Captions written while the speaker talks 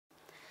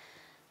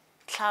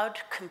cloud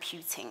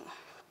computing.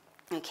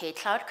 Okay,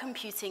 cloud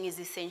computing is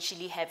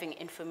essentially having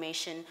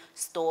information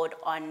stored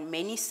on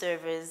many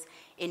servers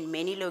in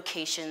many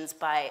locations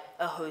by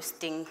a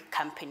hosting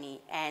company.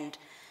 And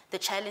the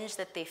challenge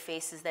that they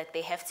face is that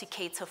they have to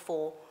cater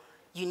for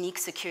unique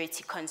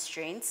security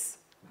constraints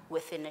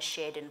within a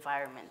shared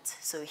environment.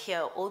 So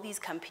here, all these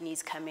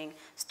companies coming,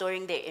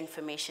 storing their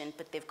information,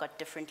 but they've got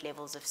different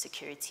levels of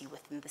security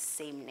within the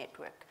same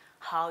network.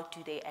 How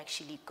do they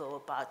actually go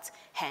about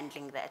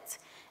handling that?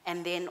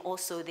 And then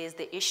also there's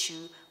the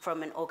issue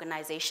from an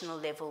organizational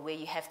level where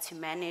you have to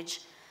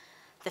manage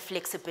the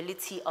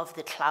flexibility of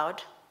the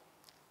cloud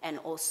and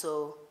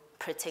also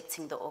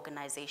protecting the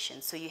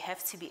organization. So you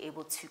have to be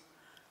able to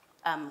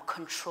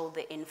control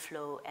the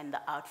inflow and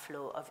the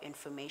outflow of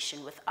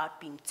information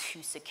without being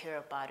too secure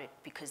about it,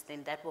 because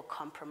then that will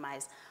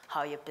compromise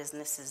how your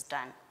business is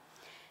done.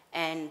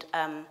 And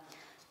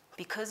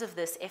because of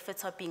this,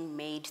 efforts are being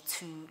made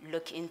to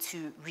look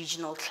into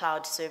regional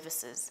cloud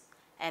services.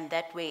 And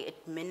that way it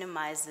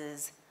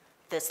minimizes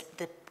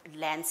the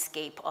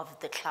landscape of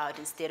the cloud.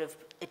 Instead of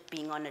it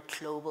being on a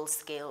global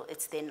scale,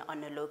 it's then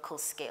on a local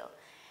scale.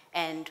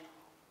 And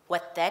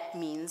what that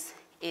means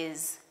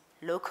is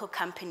local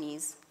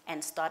companies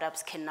and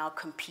startups can now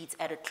compete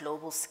at a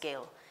global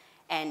scale.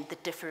 And the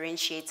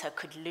differentiator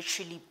could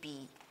literally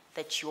be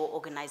that your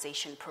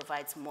organization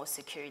provides more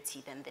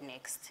security than the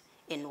next,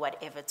 in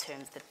whatever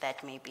terms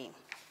that may be.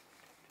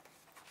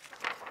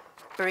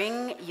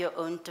 Bring your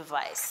own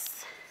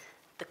device.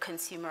 The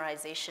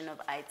consumerization of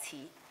IT.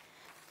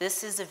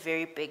 This is a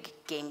very big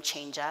game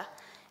changer,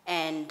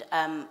 and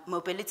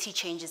mobility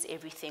changes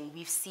everything.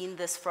 We've seen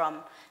this from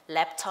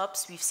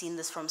laptops, we've seen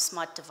this from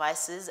smart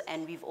devices,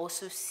 and we've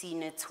also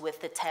seen it with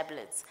the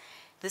tablets.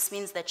 This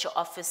means that your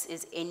office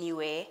is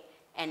anywhere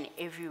and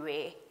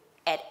everywhere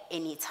at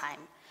any time.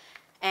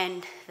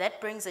 And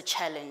that brings a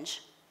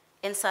challenge.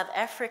 In South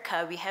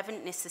Africa,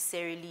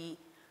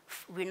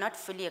 we're not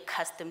fully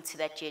accustomed to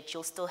that yet.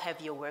 You'll still have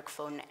your work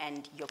phone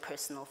and your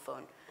personal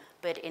phone.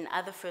 But in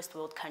other first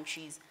world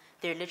countries,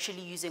 they're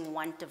literally using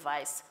one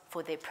device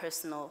for their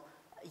personal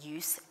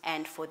use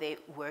and for their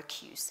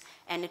work use.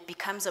 And it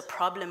becomes a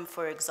problem,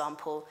 for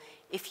example,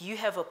 if you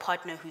have a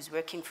partner who's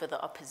working for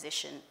the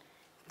opposition,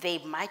 they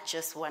might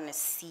just want to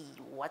see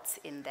what's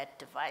in that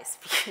device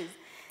because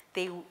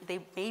they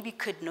maybe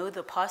could know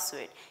the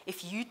password.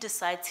 If you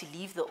decide to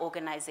leave the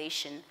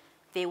organization,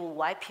 they will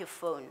wipe your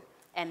phone,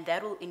 and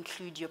that will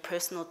include your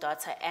personal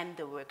data and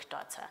the work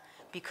data,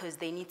 because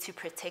they need to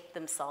protect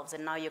themselves.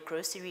 And now your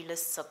grocery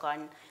lists are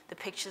gone, the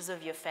pictures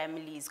of your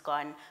family is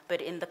gone, but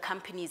in the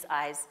company's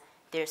eyes,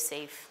 they're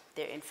safe,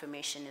 their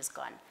information is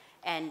gone.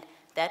 And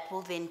that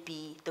will then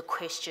be the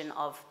question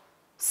of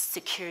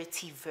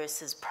security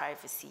versus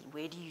privacy.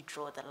 Where do you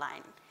draw the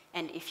line?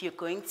 And if you're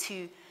going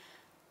to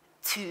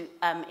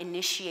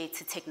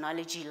initiate a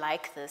technology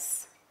like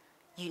this,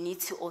 you need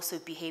to also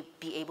be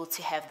able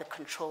to have the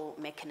control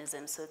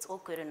mechanism. So it's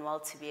all good and well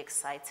to be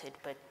excited,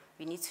 but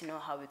we need to know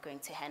how we're going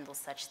to handle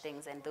such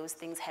things, and those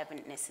things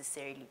haven't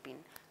necessarily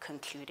been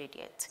concluded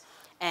yet.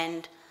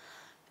 And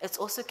it's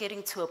also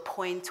getting to a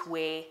point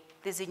where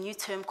there's a new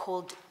term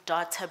called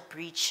data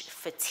breach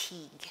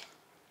fatigue,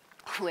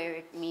 where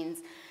it means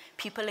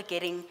people are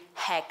getting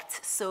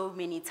hacked so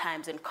many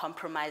times and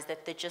compromised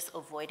that they're just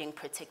avoiding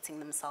protecting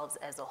themselves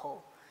as a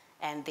whole,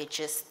 and they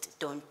just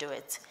don't do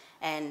it.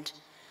 And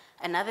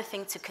another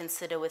thing to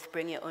consider with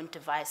bring your own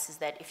device is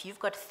that if you've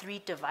got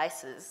 3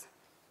 devices,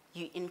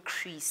 you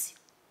increase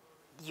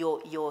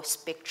your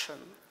spectrum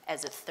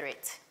as a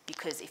threat,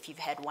 because if you've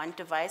had 1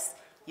 device,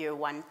 you're a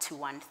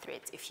 1-to-1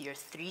 threat. If you're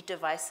 3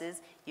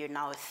 devices, you're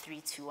now a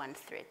 3-to-1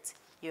 threat.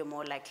 You're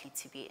more likely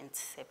to be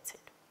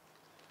intercepted.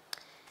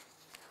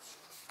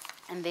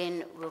 And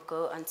then we'll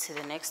go on to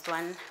the next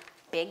one,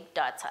 big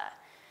data.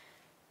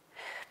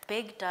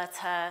 Big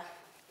data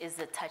is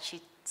a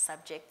touchy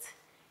subject.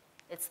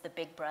 It's the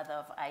big brother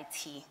of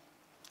IT.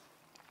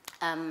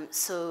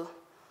 So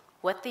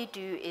what they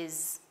do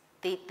is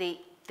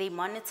they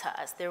monitor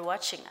us, they're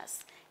watching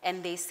us,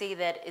 and they say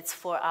that it's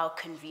for our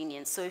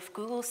convenience. So if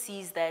Google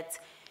sees that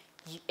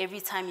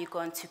every time you go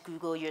onto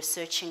Google, you're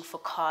searching for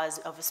cars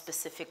of a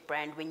specific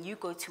brand, when you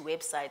go to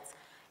websites,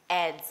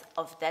 ads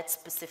of that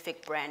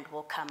specific brand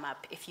will come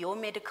up. If your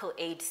medical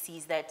aid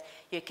sees that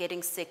you're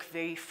getting sick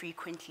very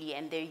frequently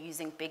and they're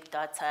using big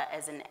data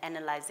as an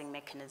analyzing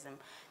mechanism,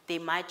 they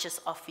might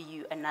just offer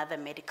you another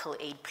medical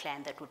aid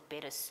plan that would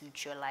better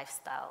suit your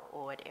lifestyle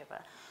or whatever.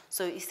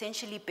 So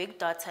essentially, big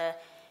data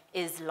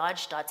is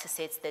large data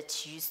sets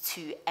that's used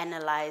to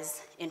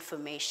analyze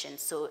information.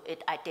 So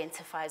it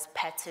identifies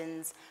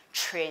patterns,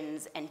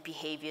 trends, and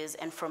behaviors,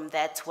 and from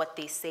that, what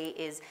they say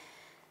is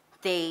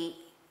they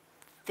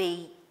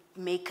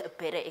make a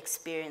better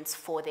experience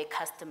for their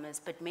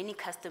customers, but many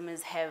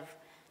customers have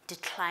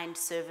declined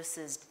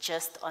services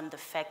just on the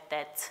fact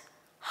that,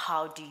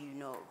 how do you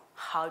know?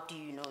 How do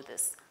you know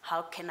this?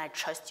 How can I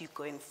trust you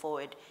going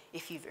forward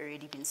if you've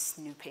already been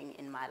snooping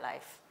in my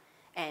life?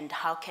 And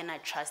how can I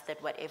trust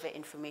that whatever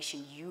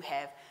information you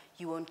have,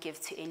 you won't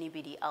give to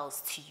anybody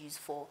else to use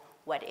for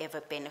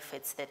whatever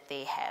benefits that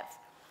they have?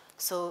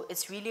 So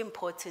it's really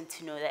important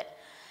to know that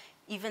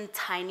even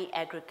tiny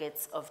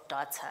aggregates of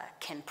data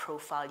can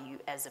profile you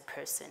as a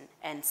person,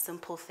 and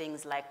simple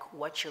things like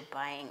what you're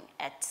buying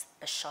at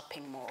a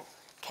shopping mall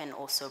can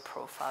also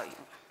profile you.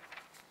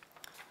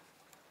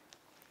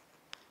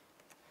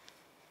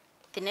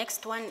 The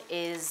next one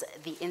is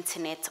the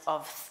Internet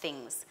of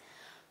Things.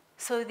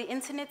 So the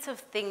Internet of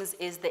Things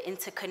is the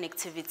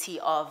interconnectivity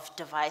of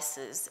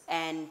devices,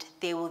 and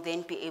they will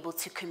then be able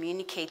to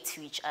communicate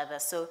to each other.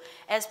 So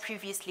as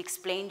previously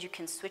explained, you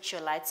can switch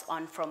your lights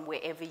on from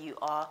wherever you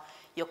are.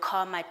 Your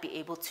car might be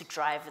able to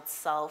drive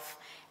itself,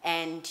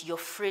 and your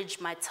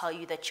fridge might tell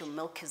you that your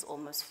milk is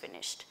almost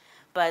finished.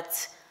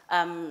 But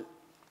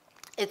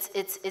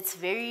it's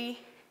very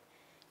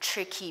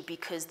tricky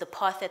because the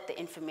path that the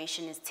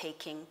information is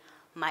taking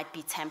might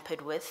be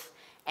tampered with,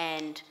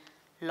 and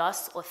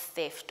loss or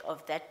theft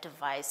of that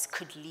device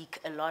could leak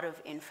a lot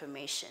of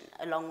information,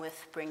 along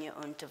with bring your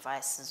own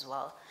device as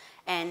well.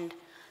 And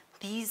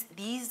these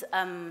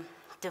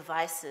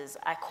devices,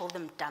 I call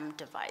them dumb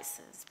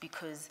devices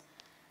because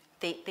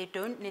they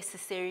don't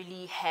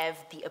necessarily have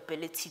the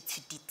ability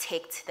to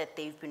detect that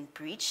they've been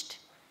breached,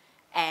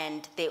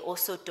 and they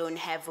also don't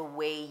have a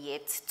way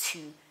yet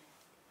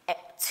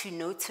to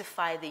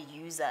notify the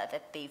user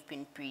that they've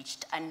been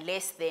breached,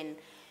 unless then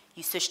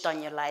you switched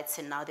on your lights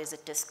and now there's a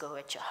disco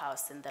at your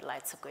house and the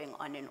lights are going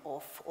on and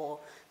off, or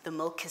the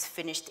milk is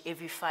finished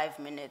every 5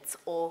 minutes,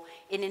 or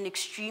in an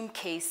extreme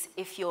case,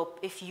 if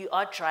you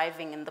are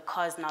driving and the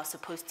car is now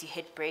supposed to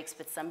hit brakes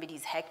but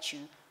somebody's hacked you,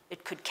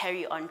 it could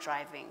carry on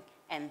driving,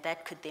 and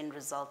that could then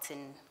result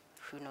in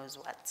who knows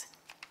what.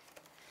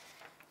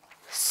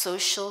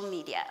 Social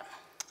media.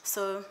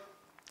 So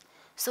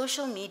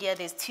social media,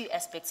 there's two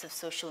aspects of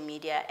social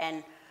media,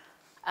 and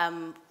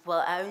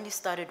well, I only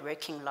started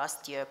working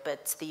last year,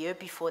 but the year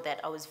before that,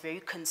 I was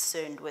very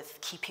concerned with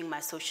keeping my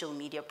social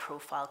media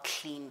profile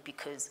clean,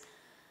 because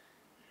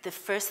the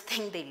first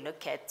thing they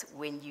look at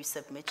when you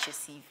submit your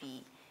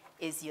CV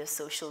is your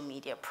social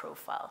media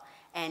profile.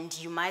 And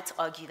you might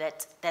argue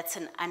that that's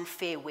an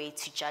unfair way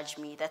to judge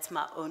me. That's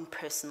my own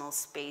personal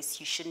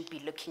space. You shouldn't be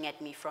looking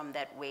at me from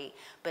that way.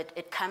 But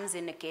it comes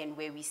in again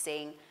where we're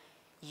saying,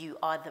 you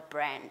are the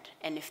brand.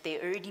 And if they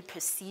already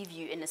perceive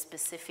you in a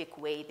specific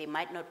way, they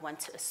might not want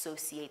to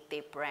associate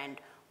their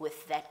brand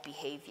with that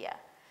behavior.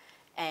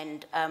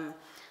 And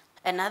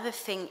another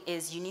thing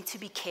is you need to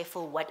be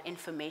careful what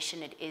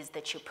information it is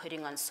that you're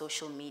putting on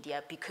social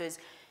media, because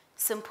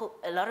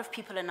a lot of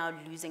people are now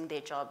losing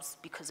their jobs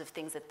because of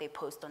things that they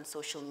post on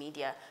social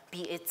media,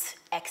 be it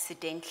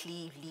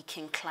accidentally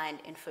leaking client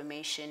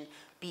information,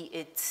 be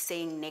it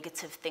saying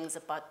negative things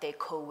about their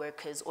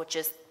co-workers, or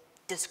just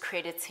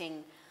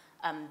discrediting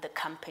the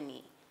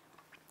company,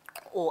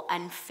 or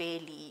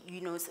unfairly,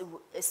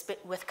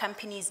 with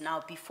companies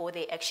now, before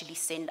they actually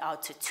send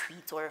out a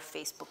tweet or a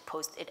Facebook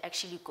post, it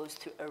actually goes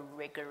through a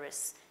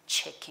rigorous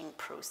checking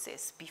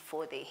process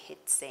before they hit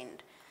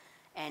send.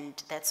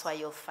 And that's why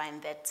you'll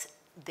find that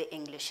the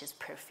English is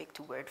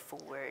perfect word for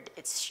word,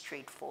 it's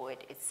straightforward,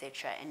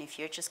 etc. And if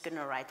you're just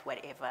gonna write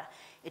whatever,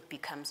 it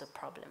becomes a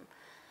problem.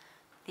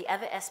 The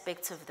other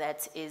aspect of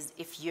that is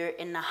if you're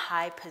in a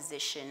high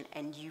position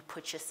and you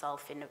put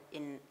yourself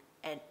in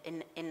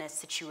a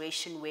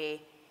situation where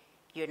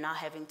you're now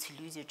having to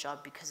lose your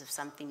job because of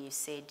something you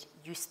said,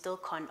 you still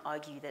can't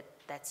argue that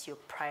that's your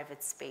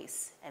private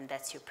space and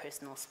that's your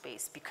personal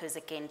space, because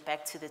again,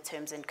 back to the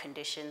terms and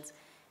conditions,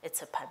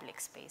 it's a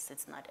public space,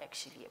 it's not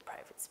actually a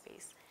private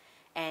space.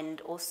 And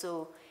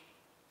also,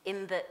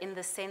 in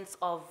the sense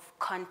of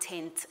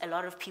content, a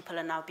lot of people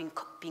are now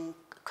being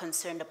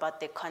concerned about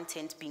their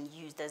content being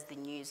used as the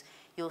news.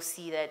 You'll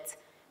see that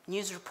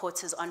news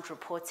reporters aren't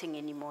reporting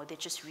anymore, they're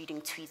just reading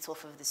tweets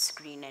off of the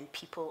screen, and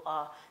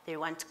they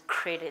want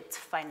credit,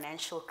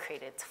 financial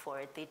credit for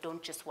it. They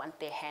don't just want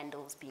their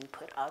handles being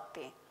put out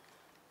there.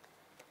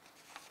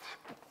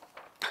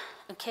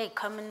 Okay,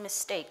 common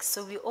mistakes.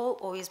 So we all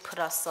always put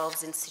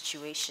ourselves in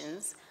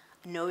situations,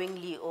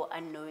 knowingly or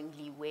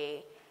unknowingly, where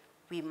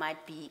we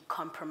might be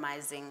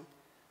compromising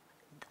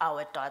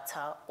our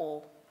data,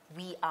 or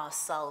we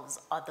ourselves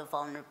are the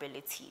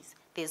vulnerabilities.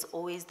 There's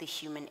always the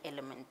human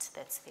element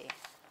that's there.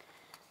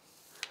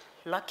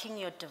 Locking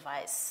your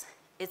device.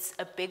 It's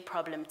a big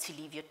problem to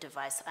leave your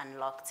device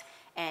unlocked.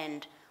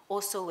 And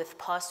also with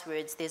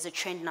passwords, there's a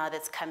trend now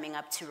that's coming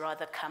up to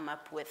rather come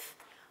up with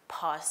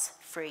pass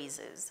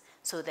phrases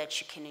so that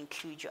you can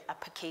include your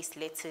uppercase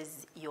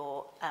letters,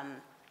 your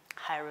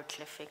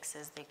hieroglyphics,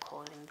 as they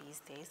call them these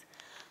days.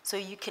 So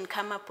you can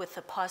come up with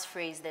a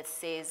passphrase that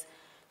says,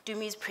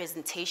 Dumi's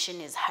presentation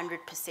is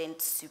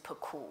 100% super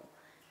cool.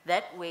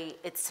 That way,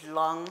 it's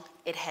long,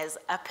 it has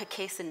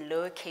uppercase and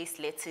lowercase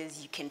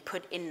letters, you can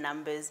put in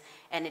numbers,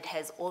 and it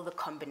has all the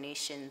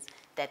combinations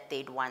that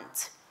they'd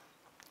want.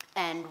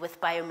 And with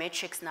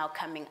biometrics now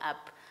coming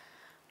up,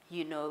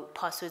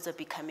 passwords are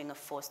becoming a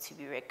force to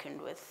be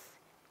reckoned with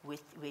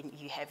when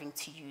you're having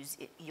to use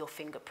your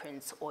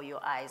fingerprints or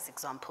your eyes,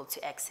 example,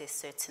 to access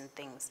certain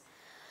things.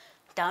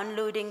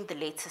 Downloading the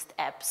latest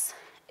apps.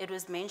 It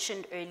was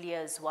mentioned earlier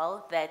as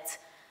well that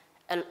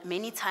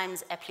Many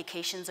times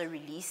applications are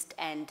released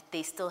and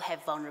they still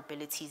have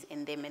vulnerabilities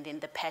in them, and then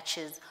the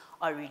patches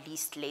are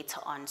released later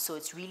on. So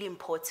it's really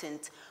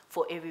important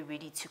for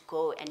everybody to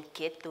go and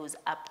get those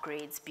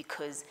upgrades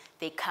because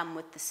they come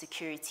with the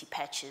security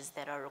patches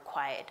that are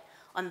required.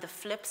 On the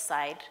flip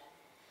side,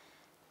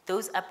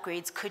 those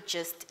upgrades could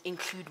just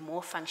include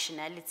more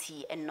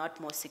functionality and not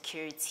more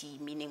security,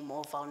 meaning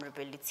more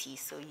vulnerability,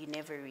 so you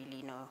never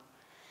really know.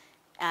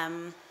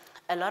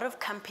 A lot of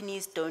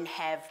companies don't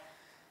have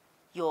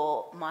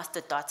your master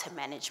data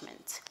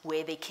management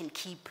where they can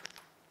keep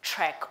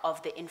track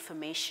of the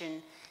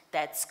information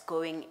that's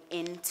going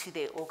into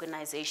their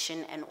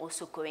organization and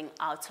also going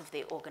out of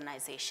their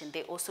organization.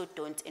 They also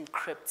don't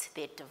encrypt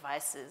their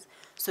devices.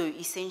 So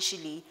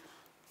essentially,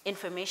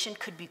 information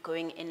could be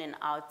going in and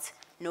out.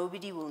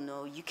 Nobody will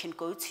know. You can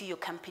go to your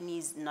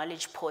company's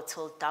knowledge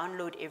portal,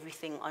 download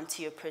everything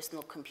onto your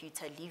personal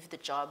computer, leave the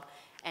job,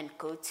 and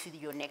go to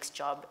your next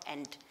job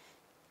and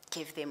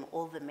give them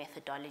all the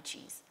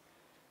methodologies.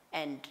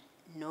 And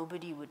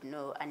nobody would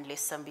know unless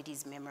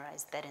somebody's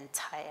memorized that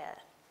entire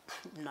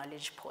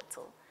knowledge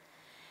portal.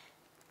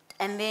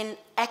 And then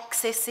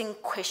accessing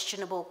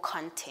questionable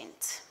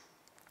content.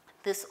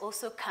 This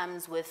also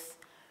comes with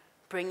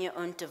bring your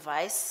own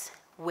device,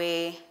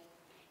 where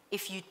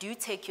if you do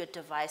take your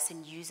device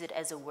and use it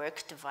as a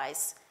work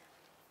device,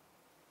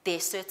 there are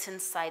certain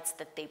sites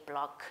that they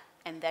block,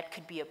 and that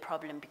could be a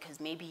problem because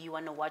maybe you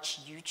want to watch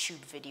YouTube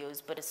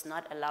videos, but it's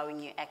not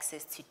allowing you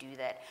access to do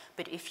that.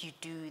 But if you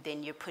do,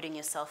 then you're putting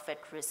yourself at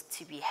risk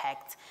to be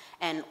hacked.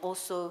 And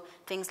also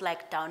things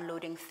like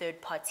downloading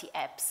third-party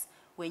apps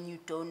when you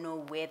don't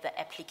know where the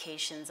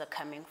applications are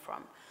coming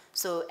from.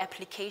 So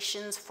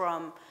applications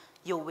from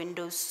your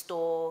Windows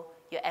Store,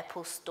 your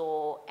Apple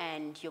Store,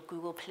 and your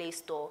Google Play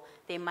Store,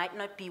 they might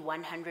not be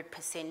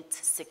 100%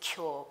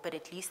 secure, but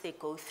at least they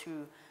go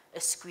through a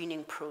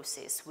screening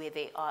process where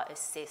they are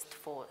assessed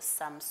for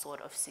some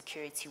sort of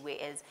security,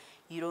 whereas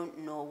you don't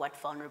know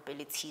what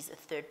vulnerabilities a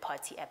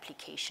third-party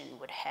application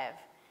would have.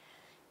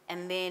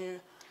 And then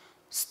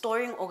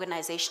storing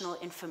organizational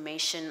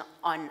information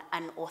on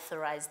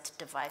unauthorized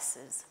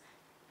devices.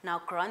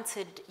 Now,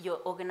 granted, your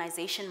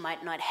organization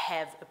might not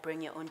have a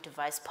bring your own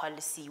device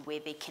policy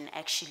where they can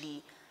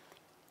actually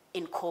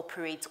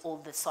incorporate all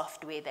the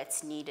software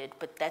that's needed,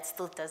 but that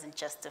still doesn't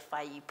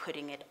justify you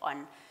putting it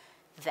on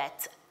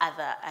that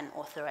other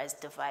unauthorized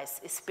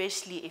device,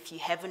 especially if you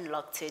haven't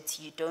locked it,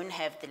 you don't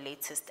have the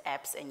latest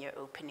apps, and you're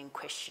opening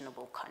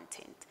questionable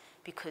content,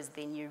 because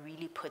then you're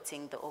really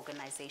putting the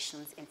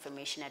organization's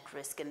information at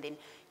risk, and then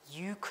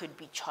you could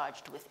be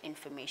charged with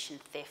information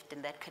theft,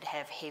 and that could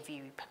have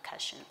heavy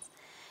repercussions.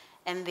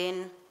 And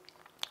then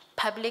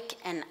public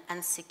and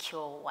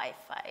unsecure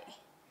Wi-Fi.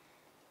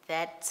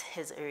 That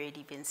has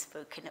already been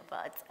spoken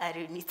about. I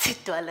don't need to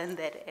dwell on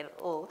that at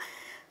all.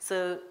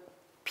 So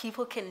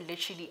people can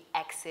literally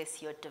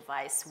access your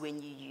device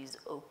when you use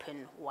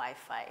open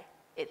Wi-Fi.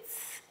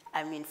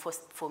 I mean,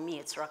 for me,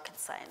 it's rocket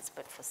science,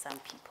 but for some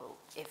people,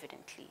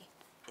 evidently,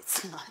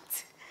 it's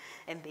not.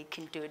 And they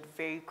can do it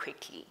very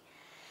quickly.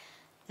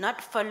 Not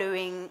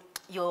following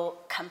your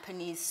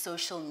company's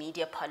social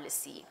media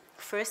policy.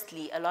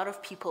 Firstly, a lot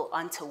of people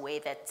aren't aware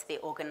that their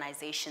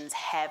organizations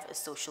have a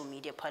social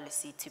media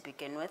policy to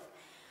begin with.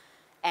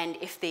 And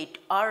if they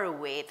are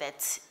aware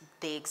that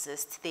they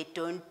exist, they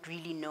don't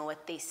really know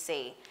what they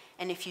say.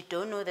 And if you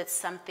don't know that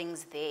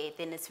something's there,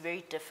 then it's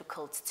very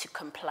difficult to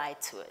comply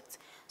to it.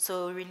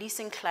 So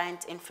releasing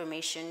client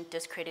information,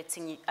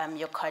 discrediting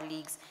your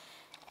colleagues,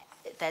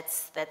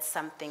 that's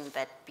something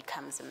that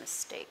becomes a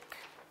mistake.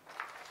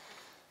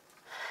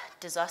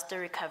 Disaster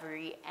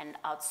recovery and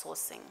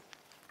outsourcing.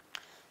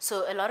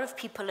 So a lot of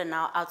people are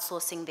now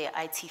outsourcing their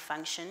IT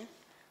function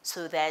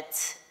so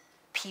that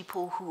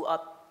people who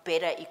are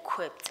better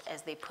equipped,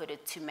 as they put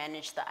it, to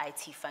manage the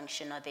IT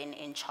function are then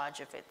in charge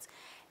of it.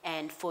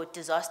 And for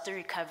disaster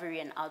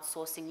recovery and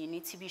outsourcing, you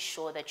need to be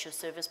sure that your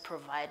service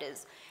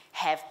providers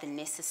have the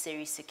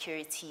necessary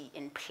security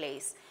in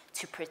place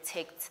to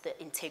protect the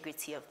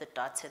integrity of the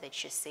data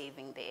that you're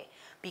saving there.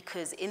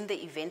 Because in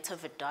the event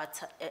of a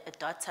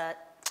data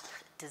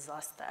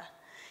disaster,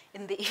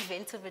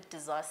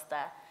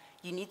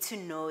 you need to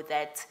know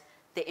that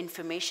the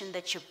information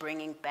that you're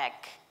bringing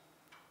back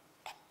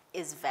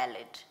is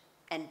valid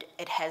and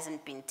it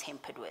hasn't been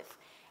tampered with.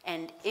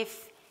 And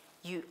if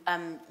you're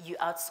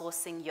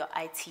outsourcing your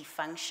IT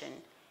function,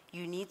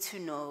 you need to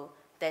know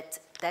that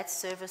that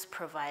service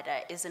provider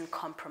isn't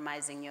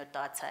compromising your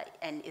data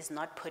and is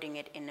not putting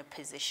it in a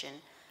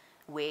position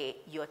where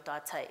your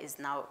data is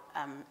now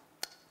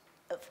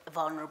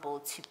vulnerable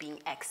to being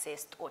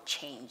accessed or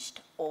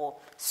changed or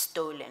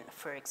stolen,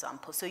 for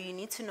example. So you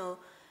need to know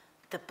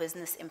the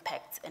business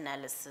impact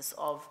analysis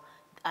of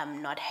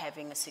not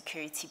having a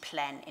security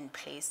plan in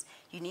place.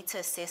 You need to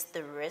assess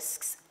the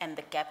risks and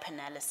the gap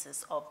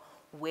analysis of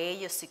where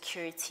your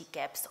security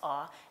gaps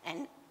are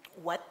and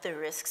what the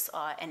risks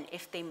are, and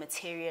if they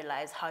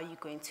materialize, how you're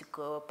going to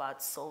go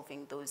about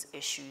solving those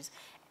issues.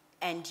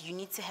 And you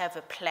need to have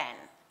a plan,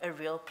 a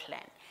real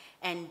plan.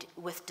 And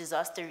with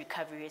disaster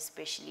recovery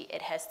especially,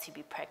 it has to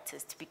be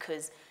practiced,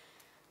 because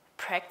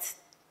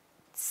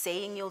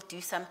saying you'll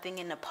do something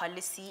in a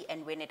policy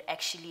and when it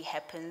actually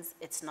happens,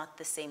 it's not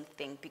the same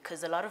thing,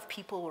 because a lot of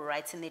people will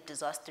write in their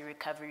disaster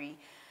recovery,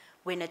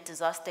 when a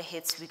disaster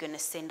hits, we're going to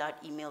send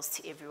out emails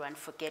to everyone,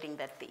 forgetting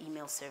that the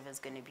email server is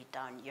going to be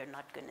down. You're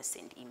not going to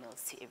send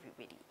emails to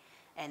everybody.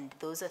 And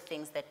those are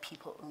things that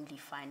people only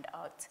find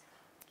out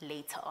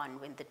later on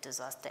when the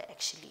disaster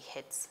actually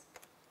hits.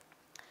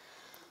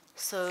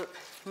 So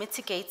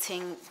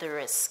mitigating the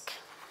risk.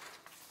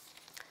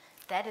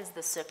 That is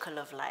the circle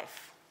of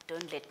life.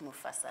 Don't let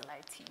Mufasa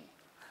lie to you.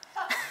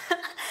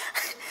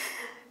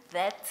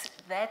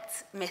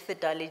 That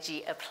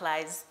methodology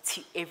applies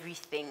to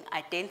everything.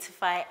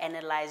 Identify,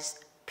 analyze,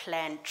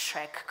 plan,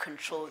 track,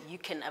 control. You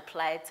can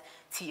apply it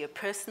to your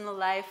personal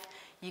life.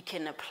 You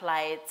can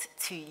apply it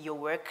to your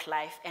work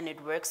life, and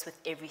it works with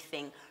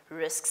everything.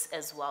 Risks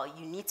as well.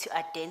 You need to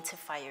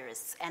identify your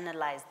risks,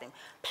 analyze them,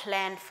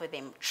 plan for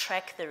them,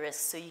 track the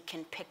risks so you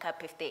can pick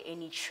up if there are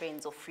any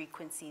trends or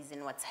frequencies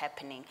in what's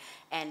happening,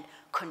 and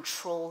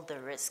control the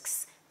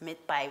risks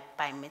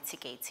by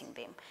mitigating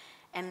them.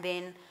 And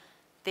then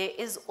there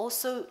is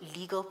also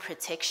legal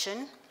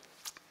protection.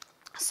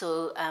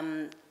 So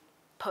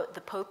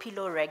the POPI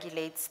law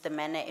regulates the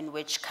manner in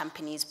which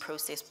companies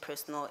process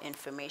personal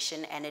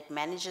information, and it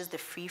manages the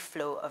free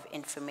flow of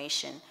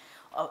information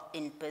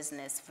in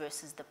business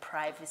versus the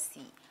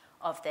privacy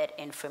of that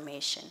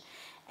information.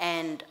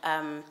 And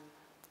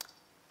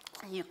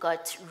you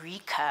got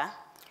RICA.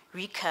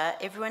 RICA,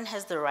 everyone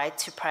has the right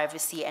to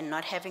privacy and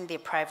not having their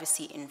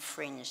privacy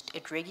infringed.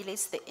 It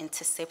regulates the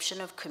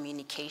interception of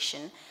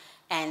communication,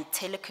 and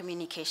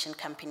telecommunication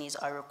companies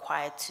are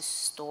required to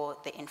store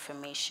the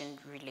information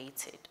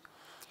related.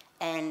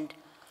 And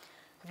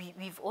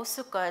we've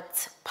also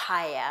got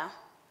PIA.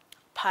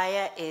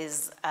 PIA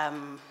is,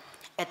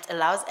 it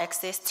allows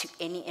access to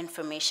any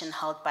information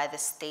held by the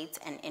state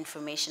and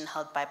information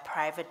held by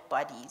private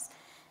bodies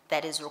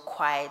that is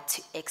required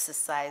to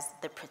exercise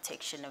the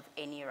protection of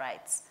any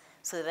rights.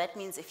 So that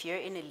means if you're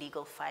in a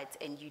legal fight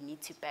and you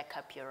need to back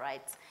up your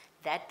rights,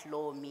 that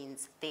law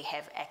means they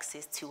have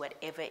access to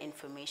whatever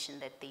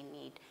information that they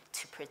need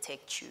to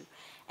protect you.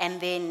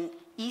 And then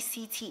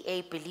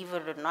ECTA, believe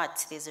it or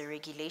not, there's a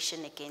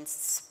regulation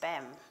against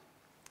spam.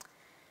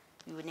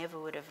 We never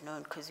would have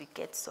known because we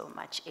get so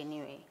much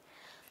anyway.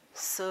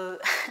 So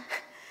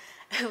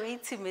a way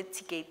to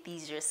mitigate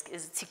these risks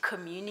is to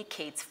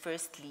communicate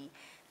firstly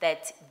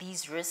that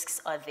these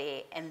risks are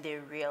there and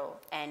they're real,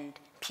 and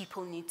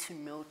people need to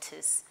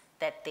notice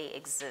that they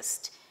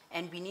exist.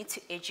 And we need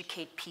to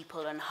educate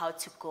people on how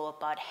to go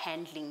about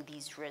handling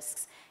these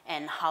risks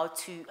and how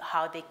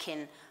they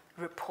can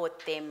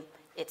report them,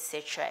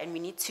 etc. And we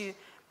need to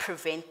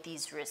prevent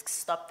these risks,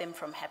 stop them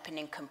from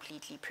happening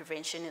completely.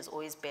 Prevention is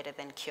always better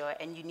than cure,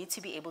 and you need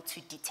to be able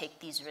to detect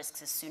these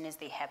risks as soon as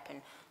they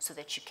happen so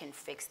that you can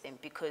fix them.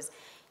 Because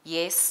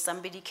yes,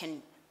 somebody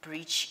can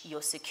breach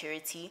your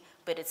security,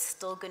 but it's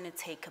still going to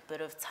take a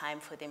bit of time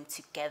for them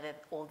to gather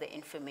all the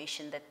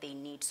information that they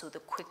need. So the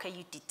quicker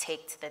you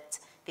detect that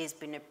there's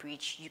been a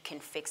breach, you can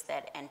fix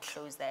that and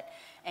close that.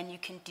 And you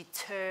can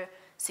deter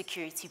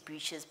security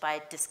breaches by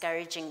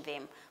discouraging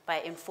them, by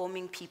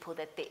informing people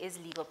that there is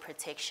legal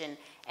protection,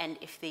 and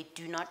if they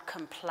do not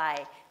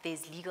comply,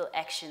 there's legal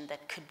action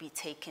that could be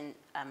taken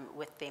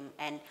with them.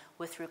 And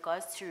with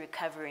regards to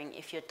recovering,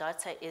 if your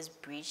data is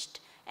breached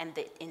and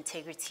the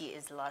integrity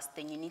is lost,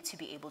 then you need to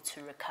be able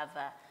to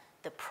recover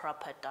the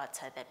proper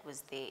data that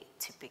was there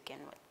to begin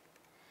with.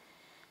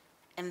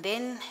 And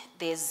then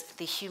there's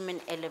the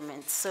human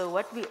element. So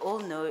what we all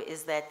know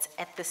is that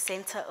at the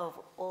center of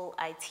all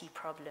IT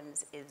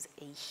problems is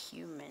a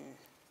human.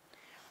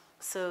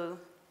 So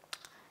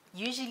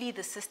usually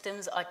the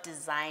systems are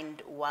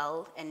designed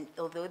well, and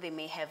although they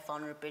may have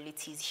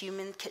vulnerabilities,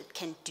 humans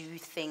can do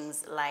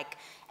things like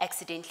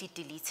accidentally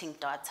deleting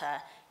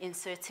data,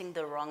 inserting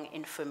the wrong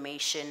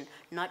information,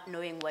 not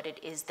knowing what it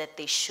is that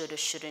they should or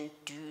shouldn't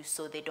do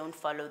so they don't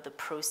follow the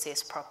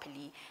process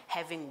properly,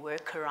 having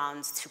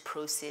workarounds to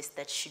process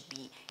that should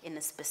be in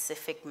a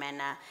specific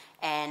manner,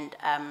 and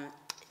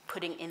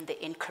putting in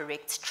the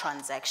incorrect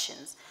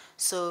transactions.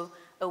 So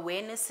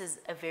awareness is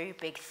a very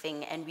big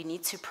thing, and we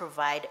need to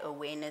provide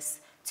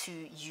awareness to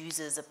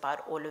users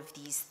about all of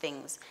these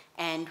things.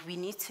 And we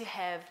need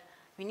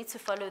to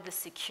follow the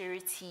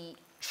security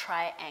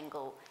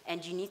triangle,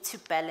 and you need to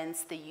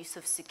balance the use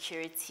of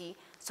security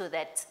so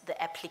that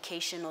the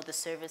application or the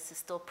service is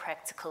still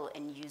practical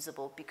and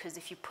usable. Because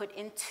if you put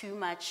in too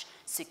much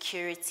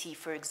security,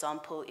 for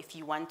example, if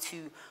you want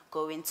to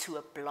go into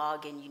a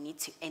blog and you need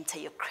to enter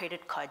your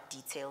credit card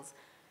details,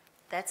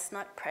 that's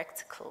not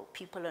practical.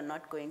 People are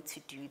not going to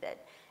do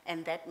that,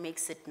 and that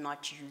makes it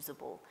not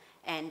usable.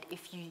 And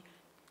if you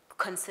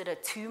consider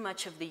too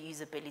much of the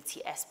usability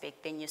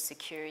aspect, then your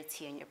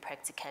security and your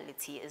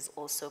practicality is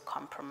also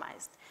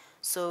compromised.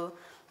 So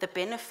the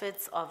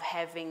benefits of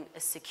having a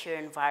secure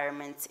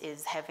environment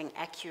is having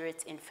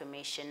accurate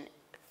information,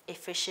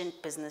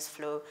 efficient business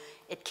flow.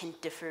 It can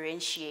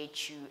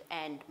differentiate you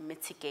and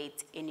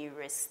mitigate any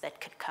risks that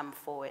could come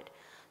forward.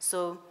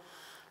 So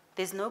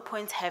there's no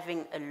point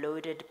having a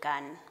loaded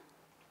gun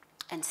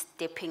and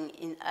stepping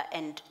in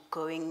and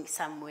going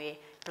somewhere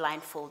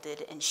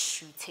blindfolded and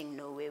shooting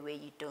nowhere where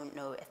you don't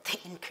know at the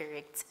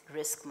incorrect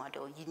risk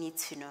model. You need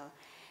to know.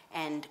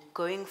 And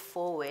going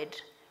forward,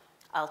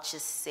 I'll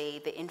just say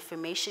the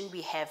information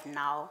we have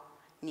now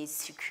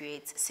needs to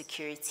create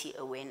security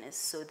awareness.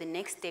 So the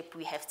next step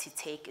we have to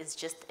take is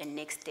just a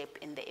next step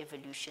in the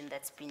evolution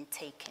that's been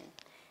taken.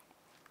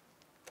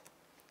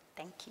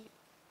 Thank you.